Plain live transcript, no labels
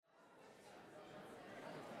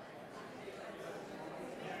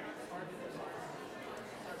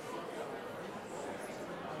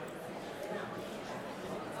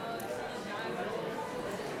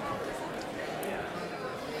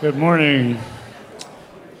Good morning.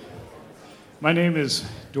 My name is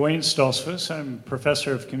Dwayne Stolzfus. I'm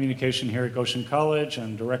professor of communication here at Goshen College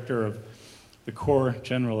and director of the Core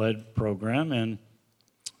General Ed program, and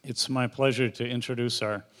it's my pleasure to introduce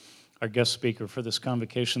our guest speaker for this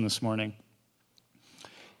convocation this morning.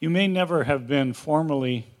 You may never have been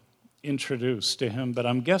formally introduced to him, but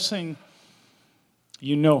I'm guessing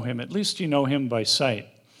you know him. At least you know him by sight,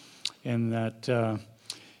 in that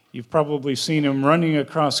you've probably seen him running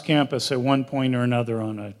across campus at one point or another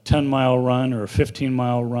on a 10-mile run or a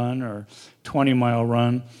 15-mile run or 20-mile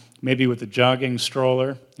run, maybe with a jogging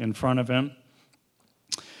stroller in front of him.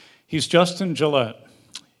 He's Justin Gillette,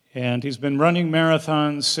 and he's been running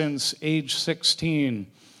marathons since age 16.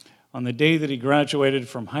 On the day that he graduated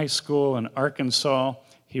from high school in Arkansas,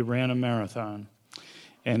 he ran a marathon,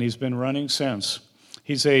 and he's been running since.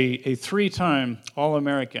 He's a three-time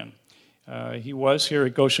All-American. He was here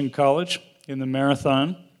at Goshen College in the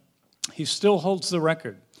marathon. He still holds the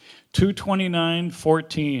record,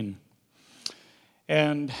 2:29:14.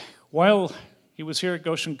 And while he was here at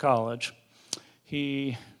Goshen College,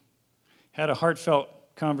 he had a heartfelt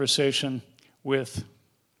conversation with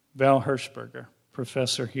Val Hirschberger,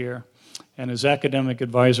 professor here, and his academic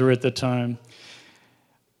advisor at the time.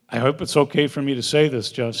 I hope it's okay for me to say this,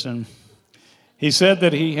 Justin. He said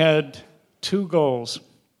that he had two goals.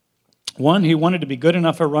 One, he wanted to be good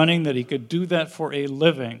enough at running that he could do that for a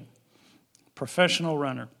living, professional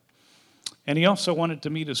runner. And he also wanted to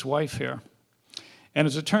meet his wife here. And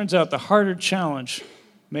as it turns out, the harder challenge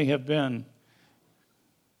may have been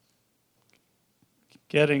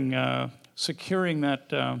securing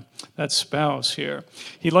that spouse here.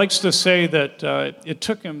 He likes to say that it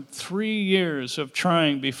took him 3 years of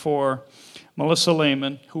trying before Melissa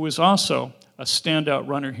Lehman, who was also a standout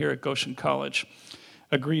runner here at Goshen College,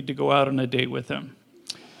 agreed to go out on a date with him.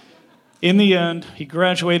 In the end, he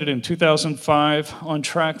graduated in 2005, on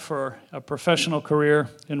track for a professional career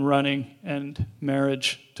in running and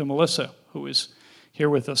marriage to Melissa, who is here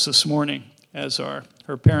with us this morning as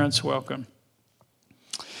her parents welcome.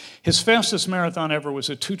 His fastest marathon ever was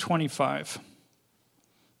a 2:25,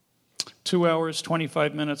 2 hours,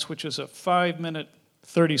 25 minutes, which is a 5-minute,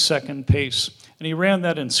 30-second pace. And he ran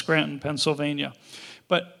that in Scranton, Pennsylvania.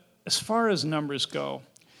 But as far as numbers go,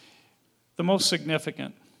 the most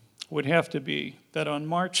significant would have to be that on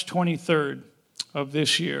March 23rd of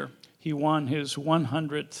this year, he won his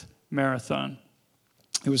 100th marathon.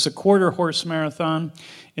 It was a quarter-horse marathon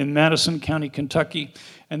in Madison County, Kentucky,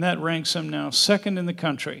 and that ranks him now second in the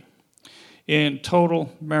country in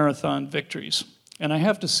total marathon victories. And I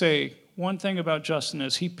have to say, one thing about Justin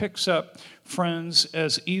is he picks up friends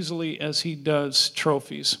as easily as he does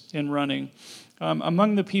trophies in running.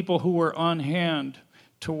 Among the people who were on hand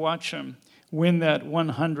to watch him win that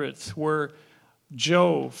 100th were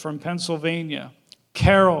Joe from Pennsylvania,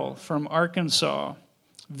 Carol from Arkansas,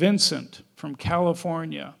 Vincent from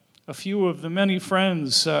California, a few of the many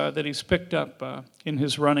friends that he's picked up in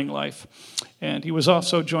his running life. And he was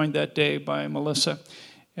also joined that day by Melissa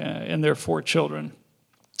and their 4 children.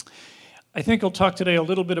 I think he'll talk today a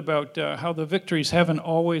little bit about how the victories haven't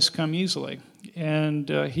always come easily. And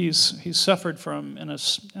he's suffered from an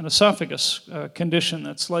esophagus condition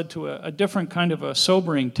that's led to a different kind of a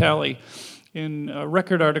sobering tally. In a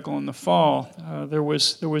record article in the fall, there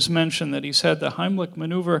was mention that he's had the Heimlich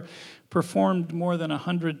maneuver performed more than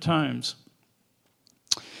 100 times.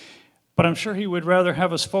 But I'm sure he would rather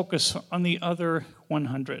have us focus on the other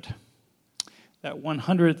 100. That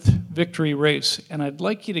 100th victory race, and I'd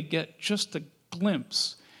like you to get just a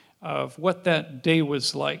glimpse of what that day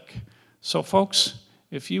was like. So folks,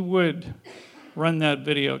 if you would, run that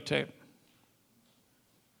videotape.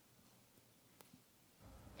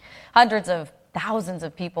 Hundreds of thousands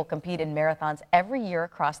of people compete in marathons every year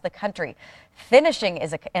across the country. Finishing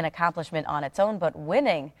is an accomplishment on its own, but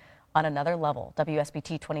winning on another level.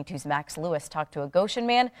 WSBT 22's Max Lewis talked to a Goshen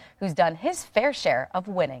man who's done his fair share of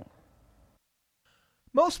winning.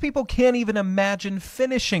 Most people can't even imagine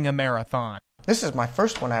finishing a marathon, This is my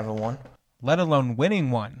first one I ever won. let alone winning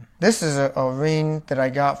one. This is a ring that I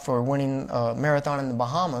got for winning a marathon in the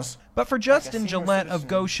Bahamas. But for Justin Gillette of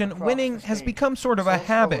Goshen, winning has become sort of a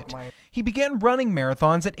habit. He began running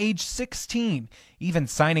marathons at age 16, even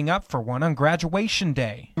signing up for one on graduation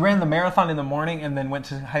day. You ran the marathon in the morning and then went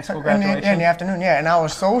to high school graduation? In the afternoon, yeah. And I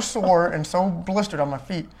was so sore and so blistered on my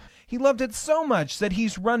feet. He loved it so much that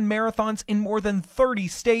he's run marathons in more than 30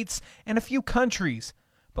 states and a few countries.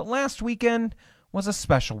 But last weekend was a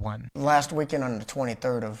special one. Last weekend on the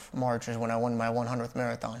 23rd of March is when I won my 100th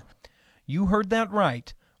marathon. You heard that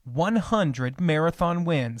right. 100 marathon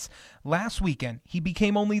wins. Last weekend, he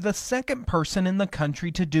became only the second person in the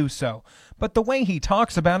country to do so. But the way he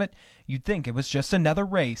talks about it, you'd think it was just another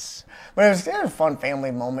race. But it was a fun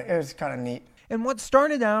family moment. It was kind of neat. And what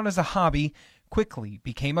started out as a hobby quickly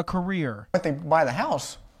became a career. When they buy the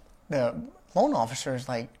house, the loan officer is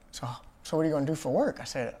like, so what are you going to do for work? I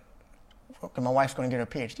said, well, my wife's going to get her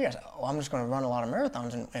PhD. I said, well, I'm just going to run a lot of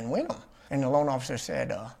marathons and win them. And the loan officer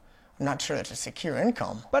said, I'm not sure that's a secure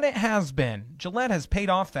income. But it has been. Gillette has paid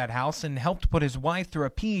off that house and helped put his wife through a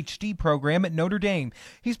PhD program at Notre Dame.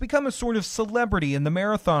 He's become a sort of celebrity in the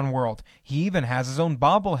marathon world. He even has his own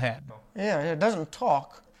bobblehead. Yeah, it doesn't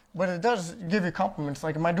talk, but it does give you compliments.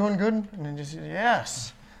 Like, am I doing good? And then just,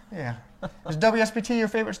 yes. Yeah. Is WSBT your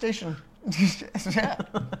favorite station? Yeah.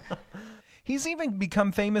 He's even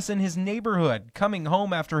become famous in his neighborhood. Coming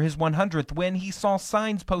home after his 100th win, he saw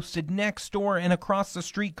signs posted next door and across the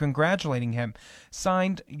street congratulating him.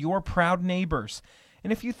 Signed, "Your proud neighbors."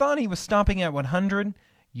 And if you thought he was stopping at 100,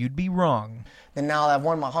 you'd be wrong. And now that I've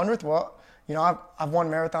won my 100th, well, you know, I've won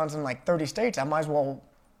marathons in like 30 states. I might as well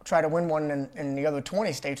try to win one in the other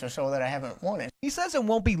 20 states or so that I haven't won it. He says it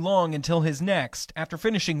won't be long until his next. After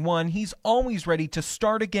finishing one, he's always ready to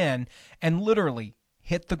start again and literally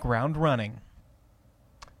hit the ground running.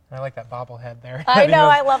 I like that bobblehead there. I know,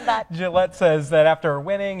 I love that. Gillette says that after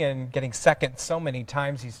winning and getting second so many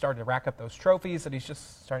times, he's started to rack up those trophies that he's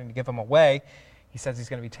just starting to give them away. He says he's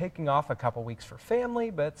going to be taking off a couple weeks for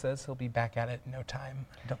family, but says he'll be back at it in no time.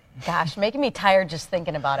 Gosh, making me tired just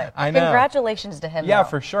thinking about it. I know. Congratulations to him. Yeah, though.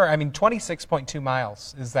 for sure. I mean, 26.2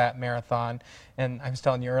 miles is that marathon. And I was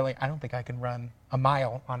telling you earlier, I don't think I can run a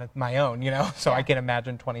mile on my own, you know, so I can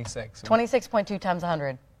imagine 26. 26.2 times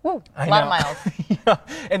 100. Woo, I a lot know. of miles. Yeah.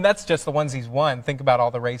 And that's just the ones he's won. Think about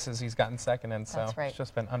all the races he's gotten second in. So That's right. It's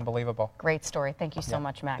just been unbelievable. Great story. Thank you so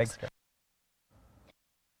much, Max. Thanks, Chris.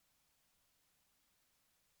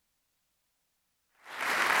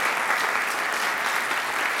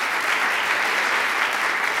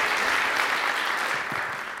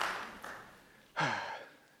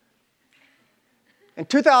 In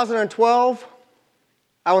 2012,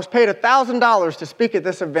 I was paid $1,000 to speak at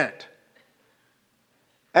this event.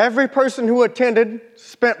 Every person who attended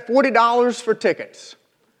spent $40 for tickets.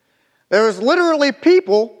 There was literally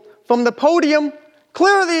people from the podium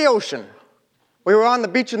clear of the ocean. We were on the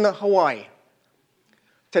beach in Hawaii.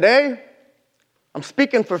 Today, I'm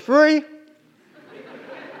speaking for free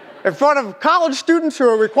in front of college students who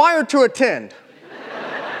are required to attend.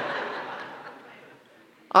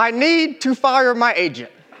 I need to fire my agent.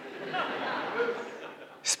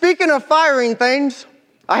 Speaking of firing things,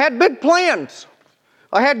 I had big plans.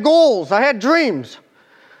 I had goals. I had dreams.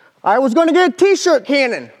 I was going to get a t-shirt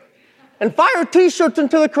cannon and fire t-shirts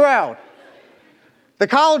into the crowd. The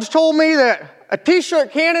college told me that a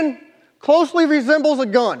t-shirt cannon closely resembles a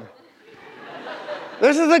gun.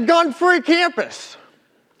 This is a gun-free campus.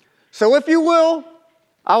 So if you will,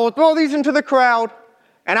 I will throw these into the crowd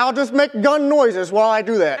and I'll just make gun noises while I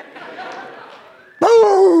do that.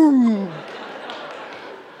 Boom!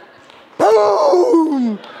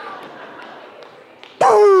 Boom!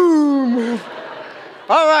 Boom!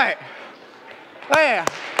 All right. Yeah.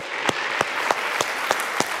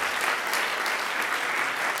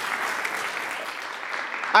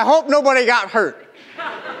 I hope nobody got hurt.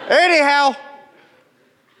 Anyhow,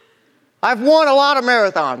 I've won a lot of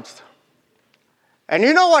marathons. And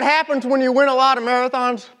you know what happens when you win a lot of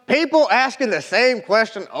marathons? People asking the same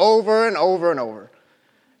question over and over and over.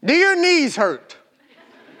 Do your knees hurt?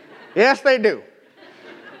 Yes, they do.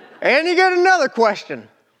 And you get another question.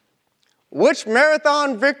 Which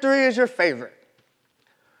marathon victory is your favorite?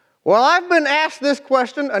 Well, I've been asked this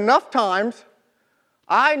question enough times.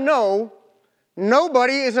 I know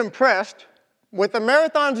nobody is impressed with the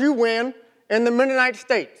marathons you win in the Mennonite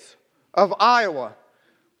states of Iowa,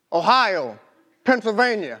 Ohio,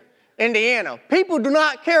 Pennsylvania, Indiana. People do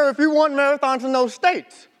not care if you won marathons in those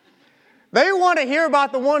states. They want to hear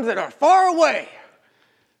about the ones that are far away.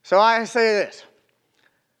 So I say this.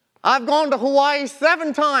 I've gone to Hawaii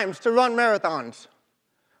 7 times to run marathons.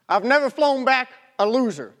 I've never flown back a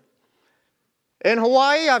loser. In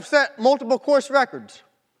Hawaii, I've set multiple course records.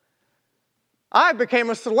 I became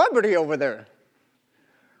a celebrity over there.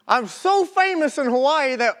 I'm so famous in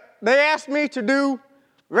Hawaii that they asked me to do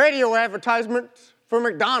radio advertisements for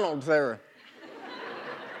McDonald's there.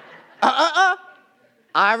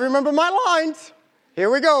 I remember my lines. Here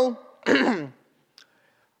we go.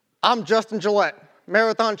 I'm Justin Gillette,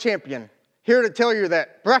 marathon champion, here to tell you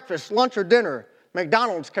that breakfast, lunch, or dinner,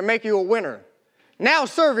 McDonald's can make you a winner. Now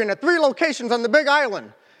serving at 3 locations on the Big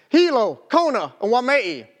Island, Hilo, Kona, and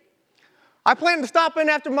Waimea. I plan to stop in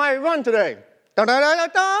after my run today.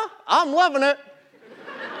 Da-da-da-da-da. I'm loving it.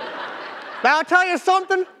 Now, I'll tell you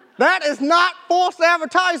something. That is not false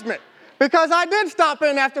advertisement, because I did stop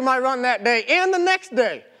in after my run that day and the next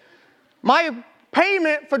day. My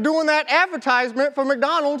payment for doing that advertisement for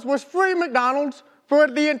McDonald's was free McDonald's for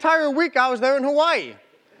the entire week I was there in Hawaii.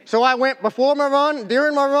 So I went before my run,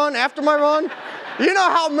 during my run, after my run. You know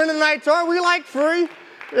how Mennonites are. We like free.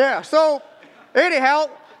 Yeah, so anyhow,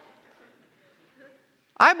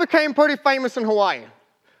 I became pretty famous in Hawaii.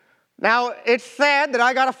 Now, it's sad that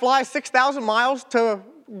I got to fly 6,000 miles to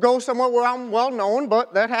go somewhere where I'm well known,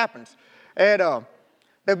 but that happens. And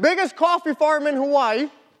the biggest coffee farm in Hawaii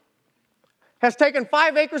has taken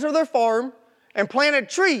 5 acres of their farm and planted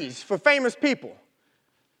trees for famous people.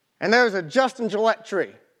 And there's a Justin Gillette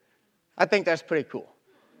tree. I think that's pretty cool.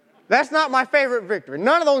 That's not my favorite victory.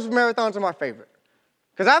 None of those marathons are my favorite,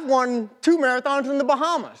 because I've won 2 marathons in the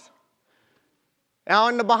Bahamas. Now,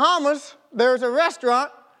 in the Bahamas, there's a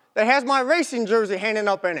restaurant that has my racing jersey hanging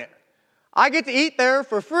up in it. I get to eat there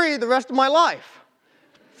for free the rest of my life.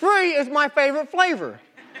 Free is my favorite flavor.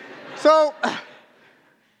 So,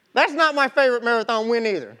 that's not my favorite marathon win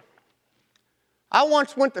either. I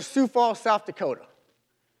once went to Sioux Falls, South Dakota,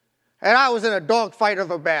 and I was in a dogfight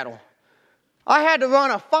of a battle. I had to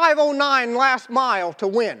run a 5:09 last mile to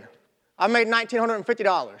win. I made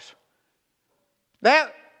 $1,950.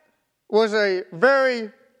 That was a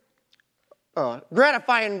very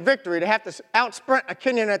gratifying victory to have to out-sprint a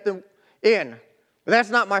Kenyan at the end. But that's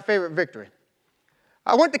not my favorite victory.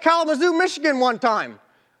 I went to Kalamazoo, Michigan one time.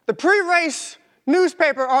 The pre-race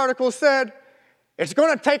newspaper article said, it's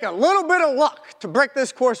going to take a little bit of luck to break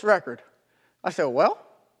this course record. I said, well,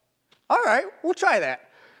 all right, we'll try that.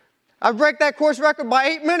 I break that course record by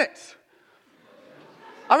 8 minutes.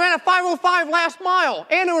 I ran a 5:05 last mile,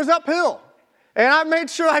 and it was uphill. And I made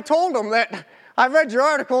sure I told them that I read your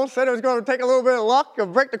article, said it was going to take a little bit of luck to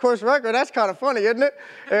break the course record. That's kind of funny, isn't it?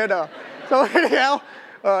 And so anyhow,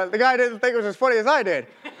 the guy didn't think it was as funny as I did.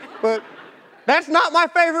 But that's not my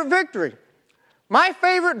favorite victory. My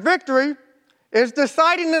favorite victory is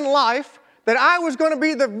deciding in life that I was going to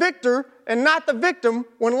be the victor and not the victim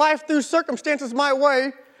when life threw circumstances my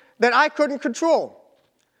way that I couldn't control.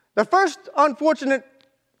 The first unfortunate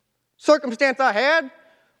circumstance I had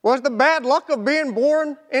was the bad luck of being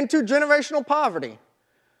born into generational poverty.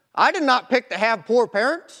 I did not pick to have poor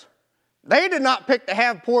parents. They did not pick to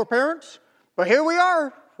have poor parents. But here we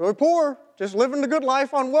are. We're poor, just living the good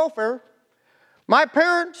life on welfare. My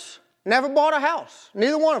parents never bought a house,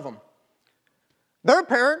 neither one of them. Their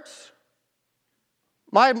parents,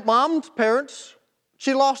 my mom's parents,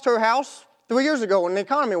 she lost her house 3 years ago when the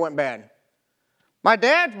economy went bad. My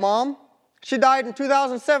dad's mom, she died in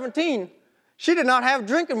 2017. She did not have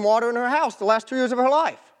drinking water in her house the last 2 years of her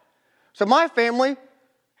life. So my family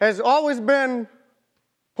has always been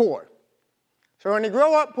poor. So when you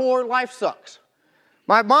grow up poor, life sucks.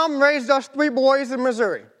 My mom raised us 3 boys in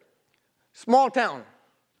Missouri. Small town,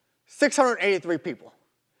 683 people.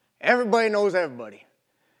 Everybody knows everybody.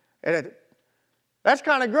 And that's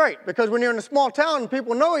kind of great, because when you're in a small town and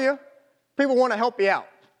people know you, people want to help you out.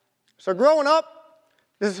 So growing up,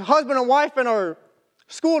 this husband and wife in our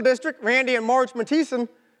school district, Randy and Marge Mathieson,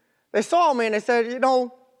 they saw me and they said, you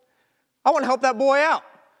know, I want to help that boy out.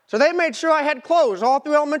 So they made sure I had clothes all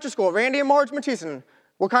through elementary school. Randy and Marge Mathieson,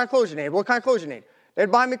 what kind of clothes you need? What kind of clothes you need?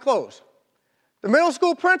 They'd buy me clothes. The middle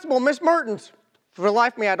school principal, Miss Mertens, for the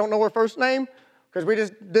life of me, I don't know her first name, because we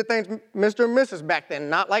just did things Mr. and Mrs. back then,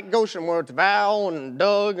 not like Goshen where it's Val and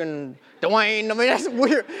Doug and Dwayne. I mean, that's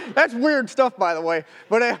weird. That's weird stuff, by the way.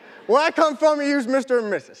 But where I come from, you use Mr.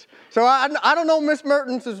 and Mrs. So I don't know Miss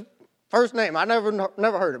Mertens' first name. I never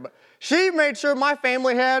heard it. But she made sure my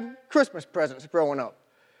family had Christmas presents growing up.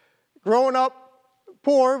 Growing up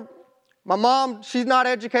poor, my mom, she's not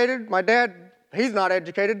educated. My dad, he's not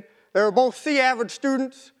educated. They were both C-average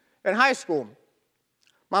students in high school.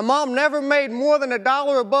 My mom never made more than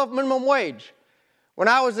 $1 above minimum wage. When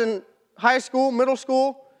I was in high school, middle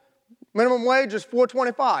school, minimum wage is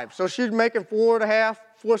 $4.25. So she's making $4.50,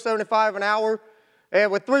 $4.75 an hour. And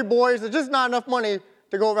with 3 boys, there's just not enough money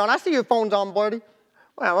to go around. I see your phone's on, buddy.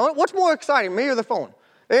 Well, what's more exciting, me or the phone?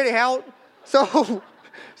 Anyhow, so,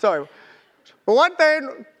 sorry. But one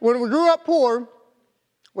thing, when we grew up poor,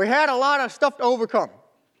 we had a lot of stuff to overcome.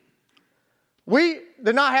 We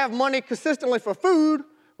did not have money consistently for food.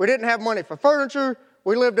 We didn't have money for furniture.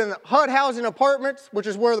 We lived in HUD housing apartments, which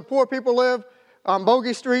is where the poor people live, on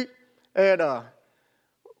Bogey Street. And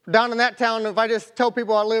down in that town, if I just tell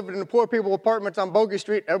people I lived in the poor people apartments on Bogey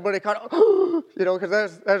Street, everybody kind of, you know,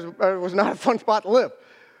 because that was not a fun spot to live.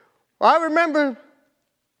 Well, I remember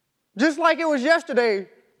Just like it was yesterday,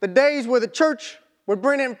 the days where the church would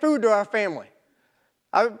bring in food to our family.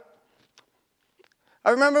 I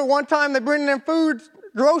remember one time they bring in food,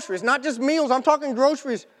 groceries, not just meals, I'm talking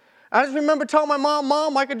groceries. I just remember telling my mom,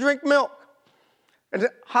 Mom, I could drink milk. And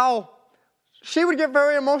how she would get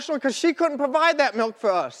very emotional because she couldn't provide that milk for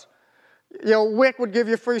us. You know, WIC would give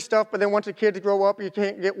you free stuff, but then once the kids grow up, you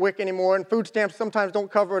can't get WIC anymore, and food stamps sometimes don't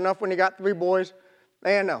cover enough when you got 3 boys.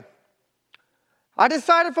 And I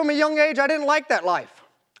decided from a young age I didn't like that life.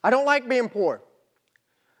 I don't like being poor.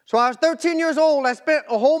 So I was 13 years old. I spent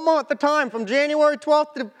a whole month of time from January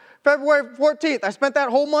 12th to February 14th. I spent that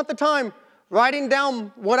whole month of time writing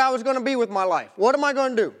down what I was going to be with my life. What am I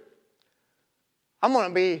going to do? I'm going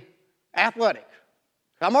to be athletic.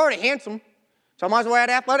 I'm already handsome, so I might as well add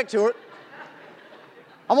athletic to it.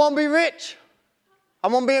 I'm going to be rich.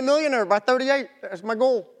 I'm going to be a millionaire by 38. That's my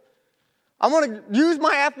goal. I'm going to use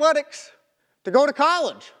my athletics to go to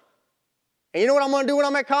college. And you know what I'm going to do when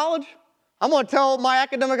I'm at college? I'm going to tell my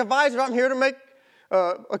academic advisor I'm here to make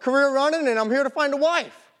a career running, and I'm here to find a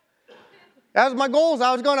wife. That was my goals.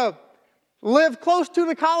 I was going to live close to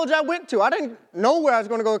the college I went to. I didn't know where I was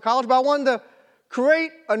going to go to college, but I wanted to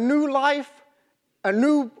create a new life, a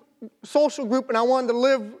new social group, and I wanted to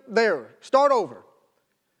live there, start over.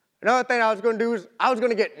 Another thing I was going to do is I was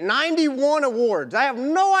going to get 91 awards. I have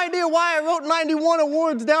no idea why I wrote 91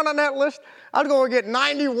 awards down on that list. I was going to get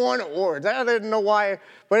 91 awards. I didn't know why,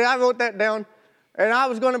 but I wrote that down. And I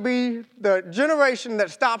was going to be the generation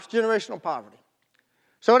that stops generational poverty.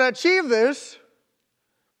 So to achieve this,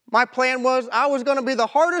 my plan was I was going to be the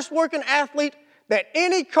hardest working athlete that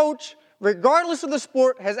any coach, regardless of the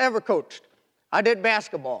sport, has ever coached. I did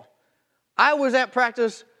basketball. I was at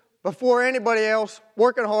practice before anybody else,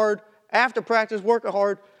 working hard. After practice, working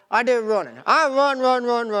hard. I did running. I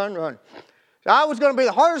run. So I was going to be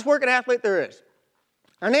the hardest working athlete there is.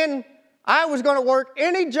 And then I was going to work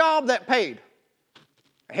any job that paid.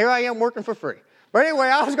 Here I am working for free. But anyway,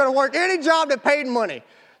 I was going to work any job that paid money.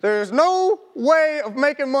 There's no way of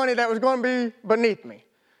making money that was going to be beneath me.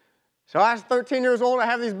 So I was 13 years old. I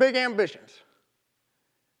have these big ambitions.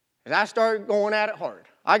 And I started going at it hard.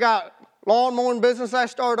 I got lawn mowing business I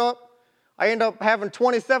start up. I end up having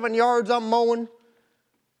 27 yards I'm mowing.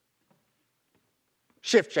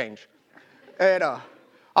 Shift change. And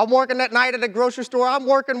I'm working that night at the grocery store. I'm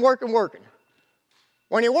working.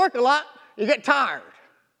 When you work a lot, you get tired.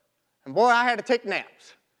 And boy, I had to take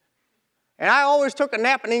naps. And I always took a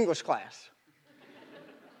nap in English class.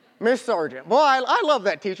 Miss Sargent. Boy, I love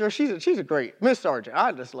that teacher. She's a great Miss Sargent.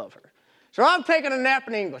 I just love her. So I'm taking a nap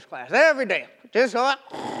in English class every day. Just go out.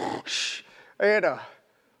 And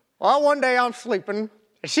one day I'm sleeping,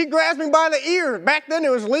 and she grabs me by the ear. Back then it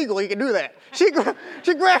was legal, you could do that. She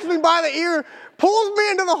grabs me by the ear, pulls me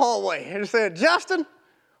into the hallway, and said, Justin,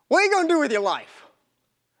 what are you going to do with your life?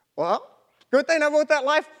 Well, good thing I wrote that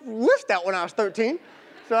life list out when I was 13.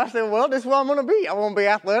 So I said, well, this is what I'm going to be. I'm going to be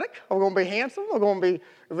athletic. I'm going to be handsome. I'm going to be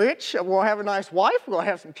rich. I'm going to have a nice wife. I'm going to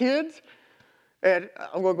have some kids. And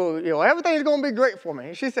I'm going to go, everything's going to be great for me.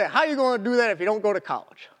 And she said, how are you going to do that if you don't go to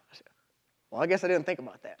college? I said, well, I guess I didn't think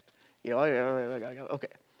about that. Okay.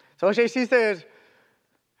 So she says,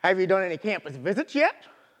 have you done any campus visits yet?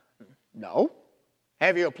 No.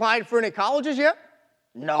 Have you applied for any colleges yet?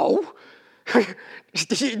 No.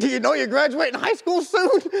 Do you know you're graduating high school soon?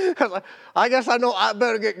 I was like, I guess I know I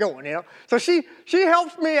better get going, So she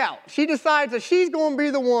helps me out. She decides that she's going to be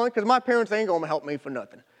the one, because my parents ain't going to help me for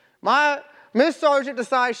nothing. My Miss Sargent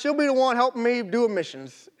decides she'll be the one helping me do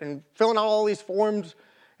admissions and filling out all these forms.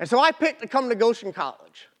 And so I picked to come to Goshen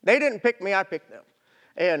College. They didn't pick me, I picked them.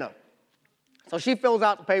 And so she fills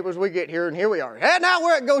out the papers, we get here, and here we are. And now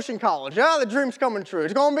we're at Goshen College. The dream's coming true.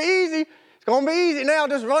 It's going to be easy. It's going to be easy now.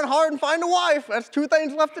 Just run hard and find a wife. That's 2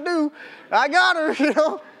 things left to do. I got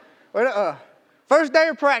her, But, first day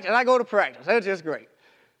of practice, I go to practice. That's just great.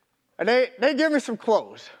 And they give me some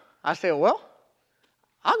clothes. I said, well,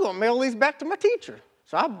 I'm going to mail these back to my teacher.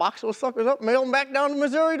 So I box those suckers up, mail them back down to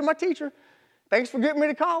Missouri to my teacher. Thanks for getting me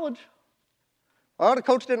to college. Well, the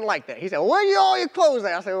coach didn't like that. He said, well, where are all your clothes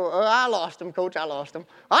at? I said, well, I lost them, coach, I lost them.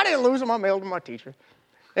 I didn't lose them, I mailed them to my teacher.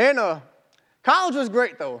 And college was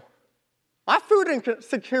great, though. My food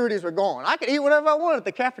insecurities were gone. I could eat whatever I wanted at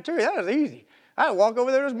the cafeteria. That was easy. I would walk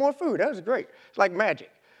over there, there's more food. That was great. It's like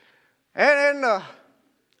magic. And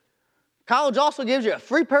college also gives you a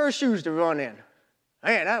free pair of shoes to run in.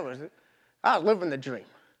 Man, I was living the dream.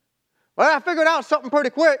 Well, I figured out something pretty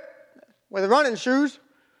quick with the running shoes.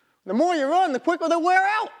 The more you run, the quicker they wear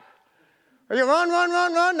out. Or you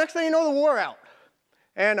run, next thing you know, they wore out.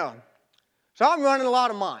 And so I'm running a lot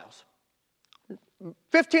of miles.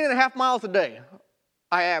 15 and a half miles a day.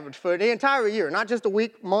 I average for the entire year, not just a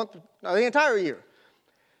week, month, no, the entire year.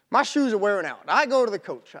 My shoes are wearing out. I go to the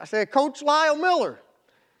coach. I say, Coach Lyle Miller,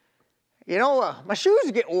 you know, my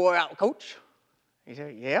shoes get wore out, Coach. He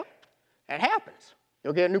said, yeah, that happens.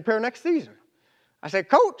 You'll get a new pair next season. I said,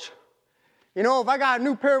 Coach, you know, if I got a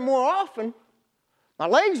new pair more often, my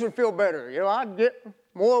legs would feel better. You know, I'd get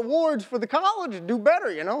more awards for the college and do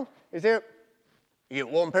better, you know. He said, you get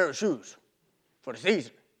one pair of shoes for the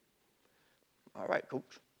season. All right,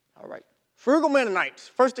 Coach, all right. Frugal Mennonites,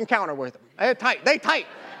 first encounter with them. They're tight, they tight.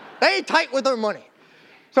 They tight with their money.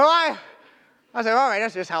 So I said, all right,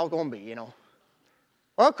 that's just how it's going to be, you know.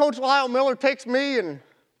 Well, Coach Lyle Miller takes me and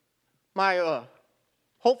my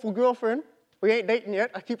hopeful girlfriend. We ain't dating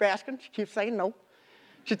yet. I keep asking. She keeps saying no.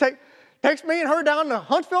 She takes me and her down to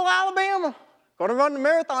Huntsville, Alabama. Going to run the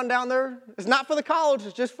marathon down there. It's not for the college.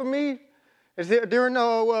 It's just for me. It's during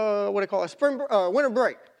winter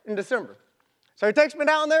break in December. So he takes me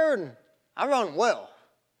down there, and I run well.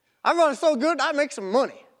 I run so good, I make some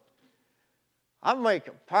money. I make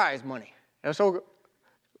prize money. And so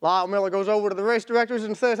Lyle Miller goes over to the race directors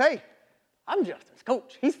and says, hey, I'm Justin's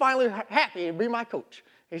coach. He's finally happy to be my coach.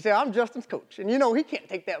 He said, I'm Justin's coach. And you know, he can't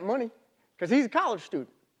take that money because he's a college student.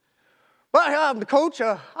 But I'm the coach.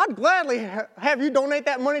 I'd gladly have you donate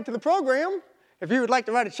that money to the program if you would like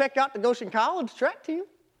to write a check out to Goshen College track team.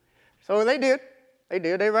 So they did.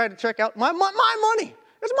 They write a check out. My money.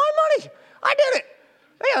 It's my money. I did it.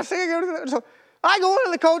 Yeah, so I go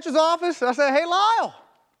into the coach's office, and I say, hey, Lyle,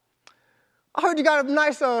 I heard you got a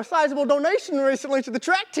nice sizable donation recently to the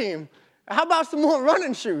track team. How about some more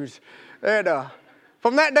running shoes? And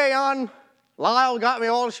from that day on, Lyle got me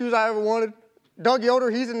all the shoes I ever wanted. Doug Yoder,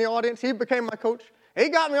 he's in the audience. He became my coach. He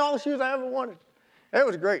got me all the shoes I ever wanted. It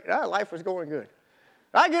was great. Life was going good.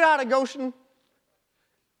 I get out of Goshen.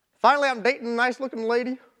 Finally, I'm dating a nice-looking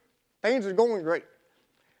lady. Things are going great.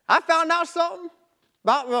 I found out something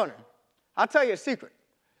about running. I'll tell you a secret.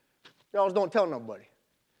 Y'all don't tell nobody.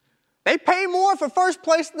 They pay more for first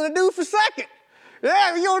place than they do for second.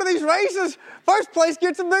 Yeah, you go to these races, first place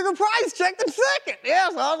gets a bigger prize check than second. Yeah,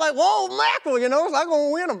 so I was like, whoa, mackerel, you know, so I'm going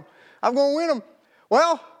to win them. I'm going to win them.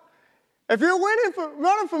 Well, if you're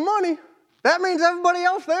running for money, that means everybody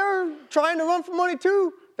else there trying to run for money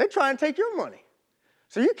too. They're trying to take your money.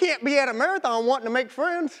 So you can't be at a marathon wanting to make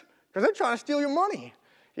friends because they're trying to steal your money.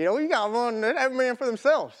 You know, you got to run every man for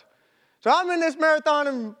themselves. So I'm in this marathon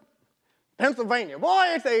in Pennsylvania. Boy,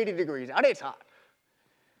 it's 80 degrees out. It's hot.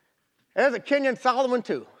 There's a Kenyan, Solomon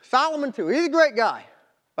 2. Solomon 2, he's a great guy,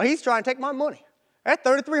 but he's trying to take my money. That's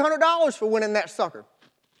 $3,300 for winning that sucker.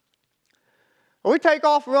 Well, we take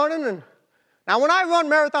off running, and now when I run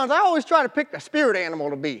marathons, I always try to pick a spirit animal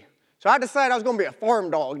to be. So I decided I was going to be a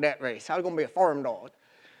farm dog that race. I was going to be a farm dog.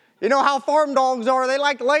 You know how farm dogs are? They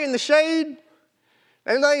like to lay in the shade.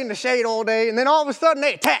 They lay in the shade all day, and then all of a sudden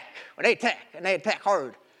they attack. Well, they attack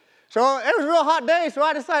hard. So it was a real hot day, so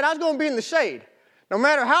I decided I was going to be in the shade. No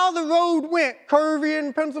matter how the road went, curvy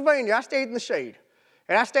in Pennsylvania, I stayed in the shade.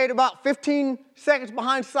 And I stayed about 15 seconds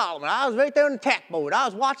behind Solomon. I was right there in the attack mode. I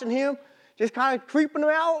was watching him, just kind of creeping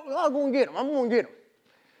out. I'm going to get him. I'm going to get him.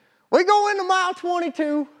 We go into mile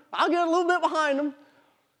 22. I'll get a little bit behind him.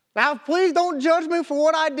 Now, please don't judge me for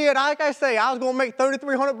what I did. Like I say, I was going to make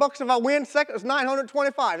 $3,300 if I win. Second is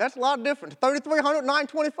 $925. That's a lot of difference. $3,300,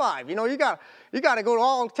 $925. You know, you got to go to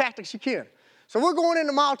all the tactics you can. So we're going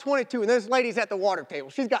into mile 22, and this lady's at the water table.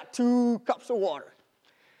 She's got 2 cups of water.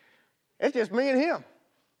 It's just me and him.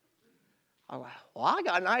 I'm like, well, I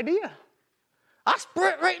got an idea. I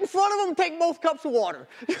sprint right in front of him and take both cups of water.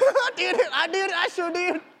 I did it. I sure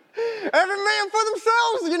did. Every man for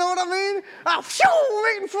themselves, you know what I mean? I shoo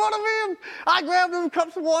right in front of him. I grabbed them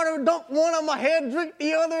cups of water, dumped one on my head, drink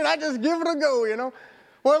the other, and I just give it a go, you know.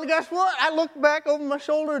 Well, guess what? I looked back over my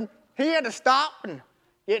shoulder, and he had to stop and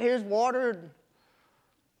get his water. And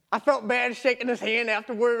I felt bad shaking his hand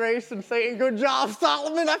after we raced and saying, good job,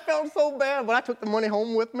 Solomon. I felt so bad, but I took the money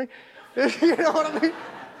home with me. You know what I mean?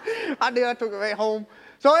 I did. I took it right home.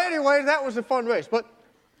 So anyways, that was a fun race. But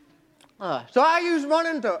so I used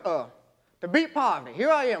running to beat poverty. Here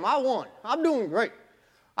I am. I won. I'm doing great.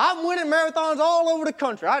 I'm winning marathons all over the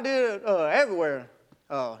country. I did it everywhere.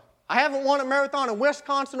 I haven't won a marathon in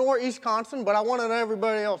Wisconsin or Eastconsin, but I won it in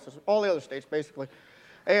everybody else's, all the other states basically.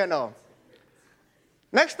 And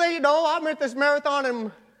next thing you know, I'm at this marathon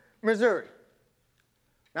in Missouri.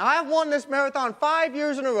 Now I've won this marathon 5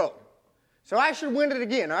 years in a row. So I should win it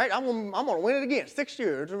again, all right? I'm going to win it again, 6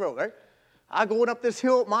 years in a row, right? I'm going up this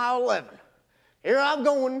hill at mile 11. Here I'm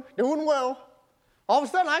going, doing well. All of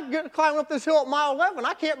a sudden, I get climbing up this hill at mile 11.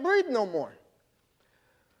 I can't breathe no more.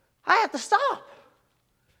 I have to stop.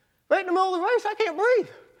 Right in the middle of the race, I can't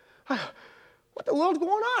breathe. What the world's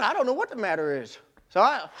going on? I don't know what the matter is. So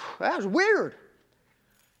that was weird.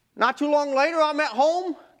 Not too long later, I'm at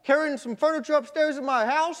home carrying some furniture upstairs in my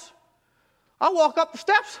house. I walk up the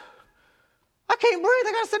steps. I can't breathe.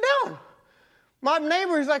 I got to sit down. My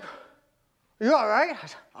neighbor, he's like, "You all right?" I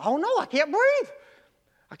said, "I don't know. I can't breathe.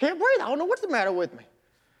 I can't breathe. I don't know what's the matter with me."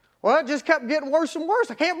 Well, it just kept getting worse and worse.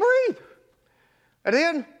 I can't breathe. And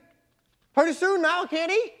then, pretty soon now, I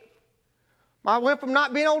can't eat. I went from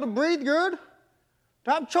not being able to breathe good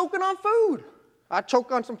to I'm choking on food. I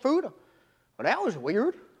choked on some food. Well, that was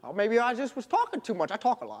weird. Or maybe I just was talking too much. I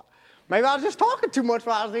talk a lot. Maybe I was just talking too much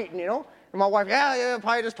while I was eating, And my wife, yeah,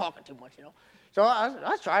 probably just talking too much, So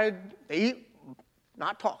I tried to eat,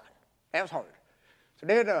 not talking. That was hard. So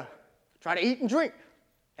then try to eat and drink.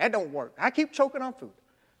 That don't work. I keep choking on food.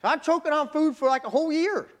 So I'm choking on food for like a whole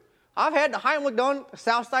year. I've had the Heimlich done at the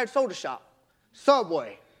Southside Soda Shop,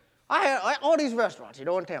 Subway. I had all these restaurants, in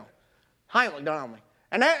town. Heimlich done on me.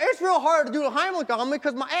 And it's real hard to do the Heimlich on me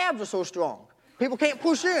because my abs are so strong. People can't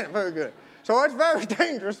push in very good. So it's very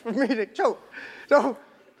dangerous for me to choke. So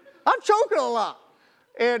I'm choking a lot.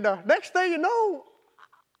 And next thing you know,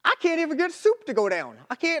 I can't even get soup to go down.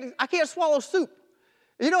 I can't swallow soup.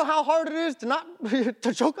 You know how hard it is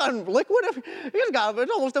to choke on liquid?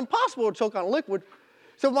 It's almost impossible to choke on liquid.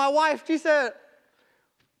 So my wife, she said,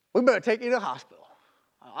 "We better take you to the hospital."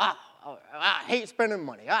 I hate spending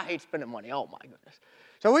money. Oh, my goodness.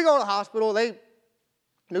 So we go to the hospital. They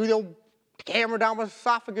knew the old camera down my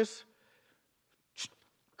esophagus,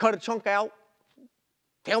 cut a chunk out,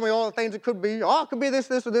 tell me all the things it could be. Oh, it could be this,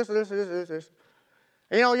 or this, or this, or this, or this.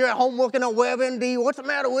 You're at home looking at WebMD. What's the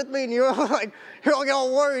matter with me? And you're get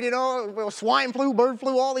all worried, swine flu, bird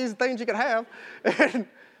flu, all these things you could have. And,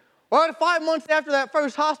 well, 5 months after that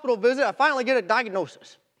first hospital visit, I finally get a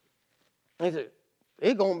diagnosis. He said,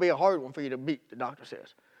 "It's going to be a hard one for you to beat," the doctor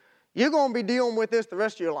says. "You're going to be dealing with this the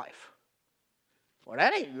rest of your life." Well,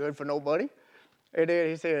 that ain't good for nobody. And then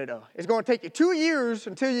he said, "It's going to take you 2 years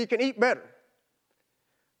until you can eat better."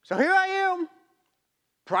 So here I am,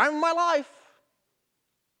 prime of my life.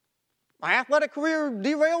 My athletic career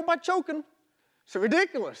derailed by choking. It's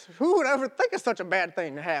ridiculous. Who would ever think of such a bad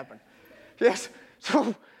thing to happen? Yes.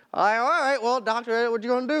 So, all right, well, doctor, what you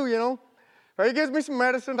going to do, So he gives me some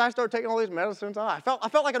medicines. I start taking all these medicines. I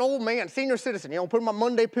felt like an old man, senior citizen. Put my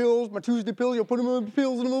Monday pills, my Tuesday pills. Put them in the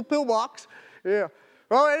pills in a little pill box. Yeah.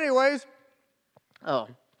 Well, anyways,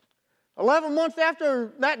 11 months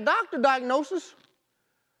after that doctor diagnosis,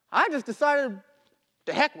 I just decided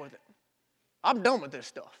to heck with it. I'm done with this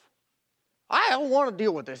stuff. I don't want to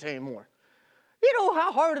deal with this anymore. You know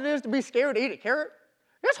how hard it is to be scared to eat a carrot?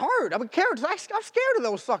 It's hard. Carrots, I'm scared of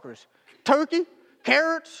those suckers. Turkey,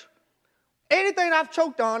 carrots, anything I've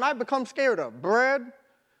choked on, I've become scared of. Bread.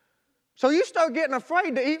 So you start getting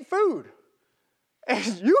afraid to eat food. And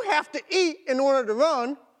you have to eat in order to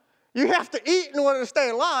run. You have to eat in order to stay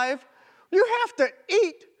alive. You have to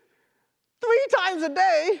eat 3 times a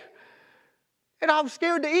day. And I'm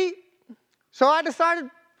scared to eat. So I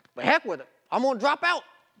decided, heck with it. I'm going to drop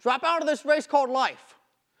out of this race called life.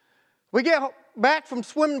 We get back from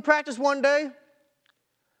swimming practice one day.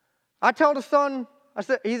 I tell the son, I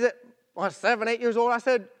said, he's at 7, 8 years old. I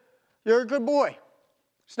said, "You're a good boy.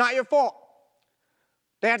 It's not your fault.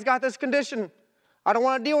 Dad's got this condition. I don't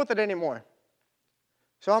want to deal with it anymore.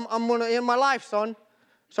 So I'm going to end my life, son."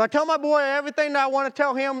 So I tell my boy everything that I want to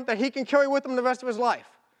tell him that he can carry with him the rest of his life.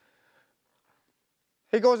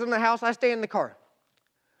 He goes in the house. I stay in the car.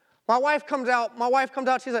 My wife comes out.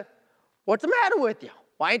 She said, "What's the matter with you?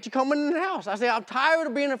 Why ain't you coming in the house?" I say, "I'm tired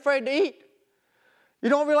of being afraid to eat." You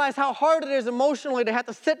don't realize how hard it is emotionally to have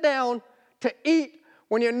to sit down to eat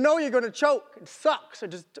when you know you're going to choke. It sucks.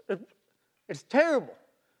 It's terrible.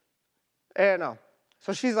 And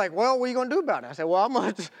so she's like, "Well, what are you going to do about it?" I said, "Well, I'm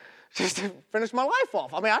going to just finish my life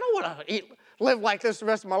off. I mean, I don't want to live like this the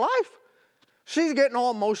rest of my life." She's getting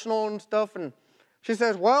all emotional and stuff, and she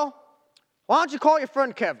says, "Well, why don't you call your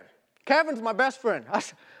friend Kevin? Kevin's my best friend." I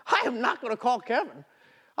said, "I am not going to call Kevin.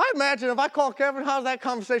 I imagine if I call Kevin, how's that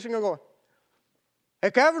conversation going to go? Hey,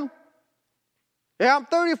 Kevin, yeah, I'm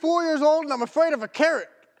 34 years old and I'm afraid of a carrot."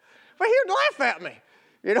 But he'd laugh at me.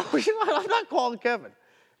 I'm not calling Kevin.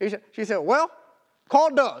 She said, "Well, call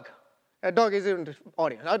Doug." And Doug is in the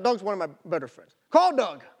audience. Doug's one of my better friends. "Call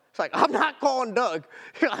Doug." It's like, I'm not calling Doug.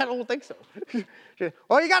 I don't think so. She said,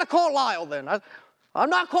 "Well, you got to call Lyle then." I'm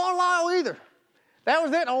not calling Lyle either. That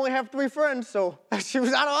was it. I only have 3 friends, so she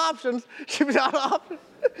was out of options.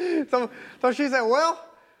 So she said, "Well,"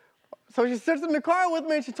 so she sits in the car with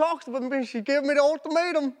me and she talks with me. She gave me the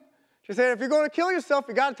ultimatum. She She said, if you're going to kill yourself,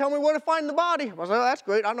 you got to tell me where to find the body. I said, oh, that's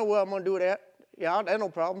great. I know where I'm going to do it at. Yeah, that's no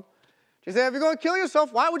problem. She said, if you're going to kill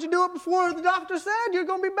yourself, why would you do it before the doctor said you're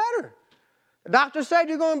going to be better? The doctor said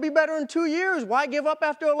you're going to be better in 2 years. Why give up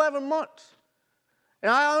after 11 months?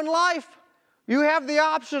 And in life, you have the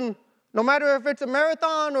option, no matter if it's a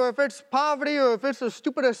marathon or if it's poverty or if it's a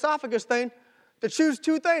stupid esophagus thing, to choose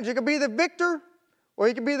two things. You could be the victor or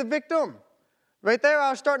you could be the victim. Right there, I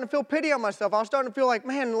was starting to feel pity on myself. I was starting to feel like,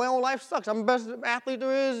 man, life sucks. I'm the best athlete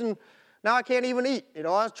there is, and now I can't even eat. I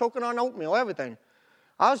was choking on oatmeal, everything.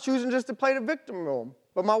 I was choosing just to play the victim role.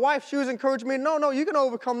 But my wife, she was encouraging me, no, you can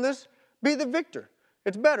overcome this. Be the victor.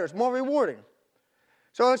 It's better. It's more rewarding.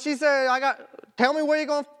 So she said, tell me where you're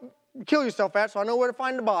going to kill yourself at so I know where to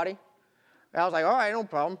find the body. And I was like, all right, no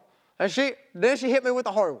problem. And then she hit me with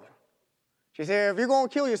the hard one. She said, if you're going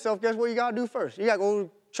to kill yourself, guess what you got to do first? You got to go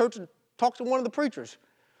to church and talk to one of the preachers.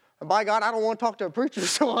 And by God, I don't want to talk to a preacher,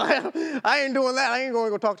 so I ain't doing that. I ain't going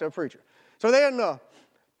to go talk to a preacher. So then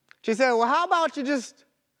she said, well, how about you just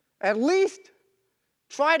at least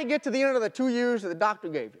try to get to the end of the 2 years that the doctor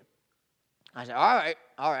gave you? I said, all right,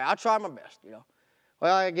 I'll try my best,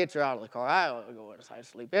 Well, it gets her out of the car. I don't go inside to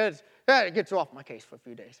sleep. It gets her off my case for a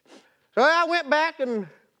few days. So I went back and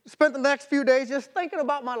spent the next few days just thinking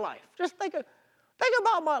about my life. Just thinking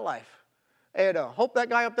about my life. And hope that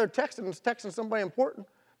guy up there is texting somebody important.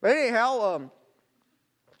 But anyhow,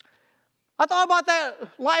 I thought about that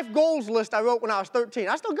life goals list I wrote when I was 13.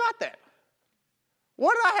 I still got that.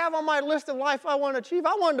 What did I have on my list of life I want to achieve?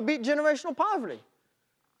 I wanted to beat generational poverty.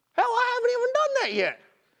 Hell, I haven't even done that yet.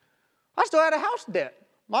 I still had a house debt.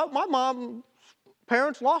 My mom's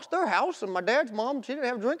parents lost their house, and my dad's mom, she didn't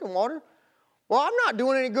have drinking water. Well, I'm not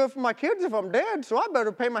doing any good for my kids if I'm dead, so I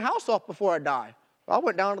better pay my house off before I die. So I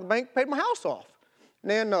went down to the bank, paid my house off.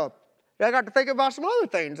 And then I got to think about some other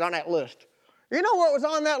things on that list. You know what was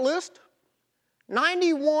on that list?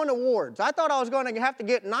 91 awards. I thought I was going to have to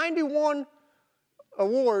get 91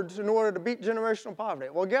 awards in order to beat generational poverty.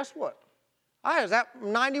 Well, guess what? I was at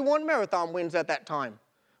 91 marathon wins at that time.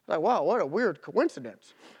 I was like, wow, what a weird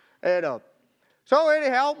coincidence. And so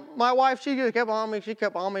anyhow, my wife, she just kept on me. She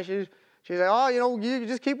said, oh, you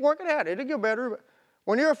just keep working at it. It'll get better. But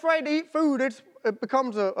when you're afraid to eat food, it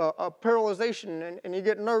becomes a paralyzation, and you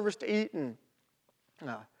get nervous to eat. And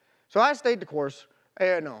so I stayed the course.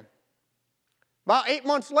 And about 8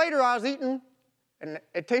 months later, I was eating, and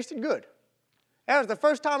it tasted good. That was the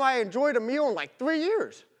first time I enjoyed a meal in like 3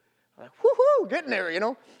 years. I was like, whoo-hoo, getting there,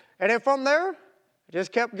 And then from there, it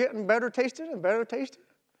just kept getting better tasting and better tasting.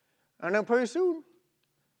 And then pretty soon,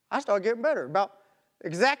 I started getting better. About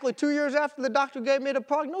exactly 2 years after the doctor gave me the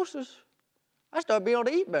prognosis, I started being able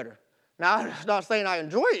to eat better. Now, I'm not saying I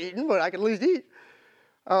enjoy eating, but I can at least eat.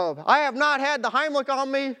 I have not had the Heimlich on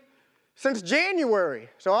me since January.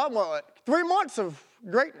 So I'm 3 months of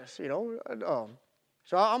greatness,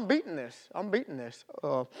 So I'm beating this.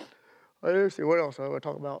 Let's see, what else I want to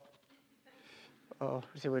talk about?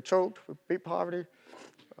 Let's see, we choked, we beat poverty,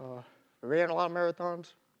 we ran a lot of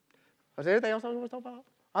marathons. Was there anything else I was going to talk about?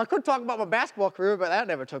 I could talk about my basketball career, but that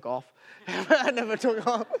never took off. I sat on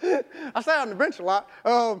the bench a lot.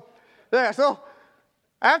 So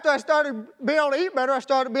after I started being able to eat better, I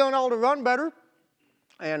started being able to run better.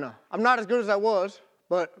 And I'm not as good as I was,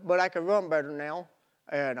 but I can run better now.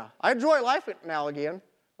 And I enjoy life now again.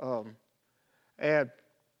 And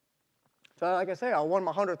so like I say, I won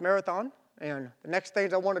my 100th marathon. And the next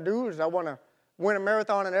things I want to do is I want to win a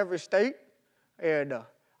marathon in every state. And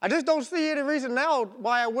I just don't see any reason now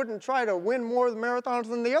why I wouldn't try to win more of the marathons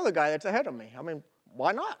than the other guy that's ahead of me. I mean,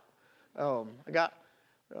 why not? I got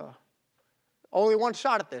only one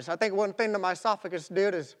shot at this. I think one thing that my esophagus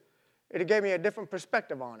did is it gave me a different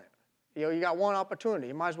perspective on it. You got one opportunity.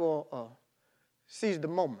 You might as well seize the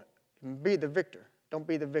moment and be the victor. Don't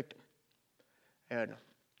be the victim. And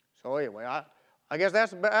so anyway, I guess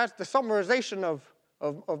that's the summarization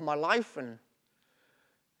of my life,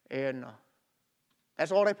 and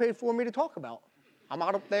that's all they paid for me to talk about. I'm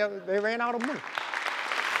out of there. They ran out of money.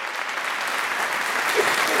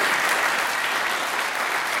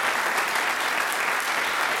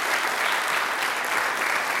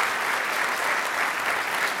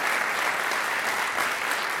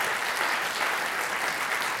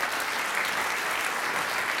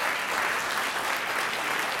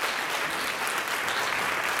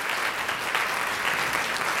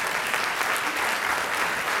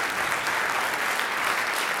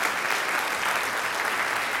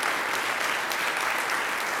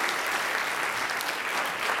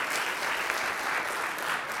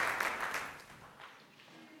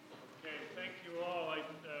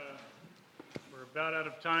 About out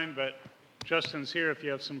of time, but Justin's here. If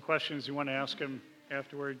you have some questions you want to ask him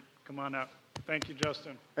afterward, come on up. Thank you,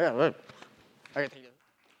 Justin. Yeah, look. I can take it.